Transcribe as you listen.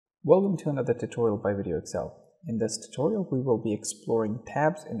Welcome to another tutorial by VideoExcel. In this tutorial, we will be exploring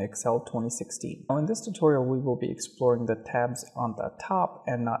tabs in Excel 2016. Now in this tutorial, we will be exploring the tabs on the top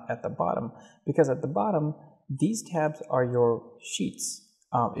and not at the bottom, because at the bottom, these tabs are your sheets.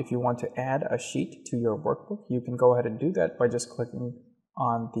 If you want to add a sheet to your workbook, you can go ahead and do that by just clicking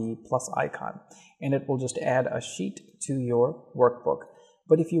on the plus icon, and it will just add a sheet to your workbook.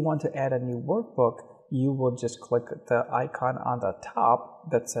 But if you want to add a new workbook, you will just click the icon on the top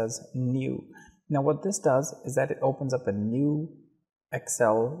that says new. Now what this does is that it opens up a new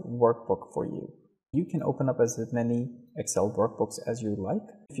Excel workbook for you. You can open up as many Excel workbooks as you like.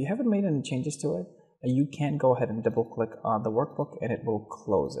 If you haven't made any changes to it, you can go ahead and double click on the workbook and it will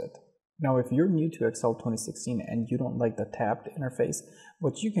close it. Now if you're new to Excel 2016 and you don't like the tabbed interface,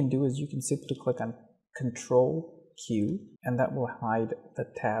 what you can do is you can simply click on Ctrl+Q and that will hide the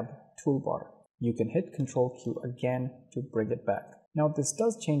tab toolbar. You can hit Ctrl+Q again to bring it back. Now this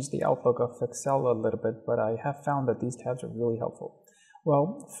does change the outlook of Excel a little bit, but I have found that these tabs are really helpful.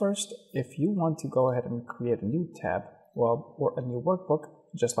 Well, first, if you want to go ahead and create a new tab, or a new workbook,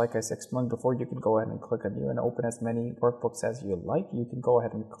 just like I explained before, you can go ahead and click on new and open as many workbooks as you like. You can go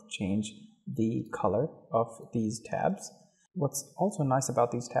ahead and change the color of these tabs. What's also nice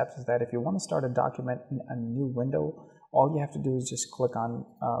about these tabs is that if you want to start a document in a new window, all you have to do is just click on,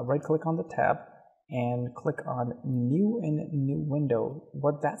 right-click on the tab and click on New in New Window.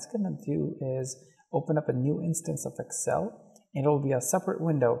 What that's going to do is open up a new instance of Excel, and it'll be a separate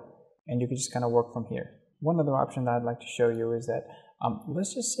window, and you can just kind of work from here. One other option that I'd like to show you is that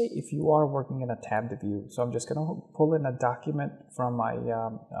let's just say if you are working in a tabbed view. So I'm just going to pull in a document from my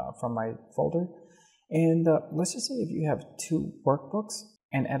folder, and let's just say if you have two workbooks,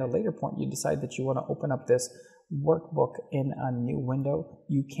 and at a later point you decide that you want to open up this workbook in a new window,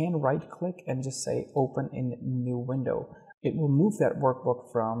 you can right click and just say open in new window. It will move that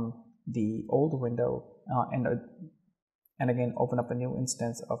workbook from the old window and again open up a new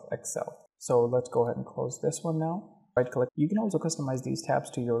instance of Excel. So let's go ahead and close this one now. Right click. You can also customize these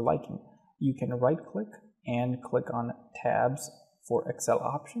tabs to your liking. You can right click and click on tabs for Excel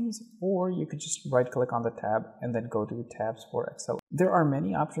options, or you could just right click on the tab and then go to tabs for Excel. There are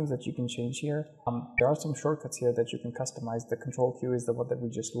many options that you can change here. There are some shortcuts here that you can customize. The Ctrl+Q is the one that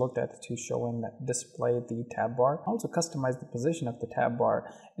we just looked at to show and display the tab bar. Also customize the position of the tab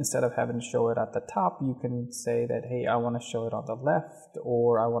bar. Instead of having to show it at the top, you can say that, hey, I want to show it on the left,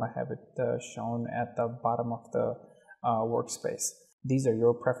 or I want to have it shown at the bottom of the workspace. These are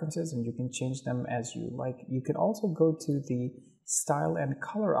your preferences and you can change them as you like. You can also go to the style and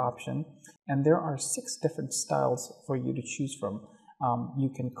color option, and there are 6 different styles for you to choose from. You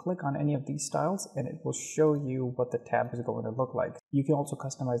can click on any of these styles and it will show you what the tab is going to look like. You can also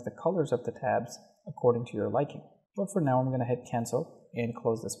customize the colors of the tabs according to your liking. But for now, I'm going to hit cancel and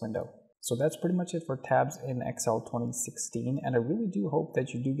close this window. So that's pretty much it for tabs in Excel 2016, and I really do hope that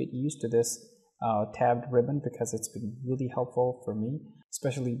you do get used to this tabbed ribbon, because it's been really helpful for me,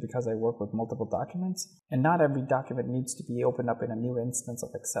 especially because I work with multiple documents, and not every document needs to be opened up in a new instance of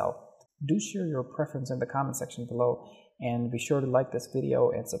Excel. Do share your preference in the comment section below, and be sure to like this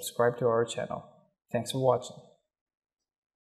video and subscribe to our channel. Thanks for watching.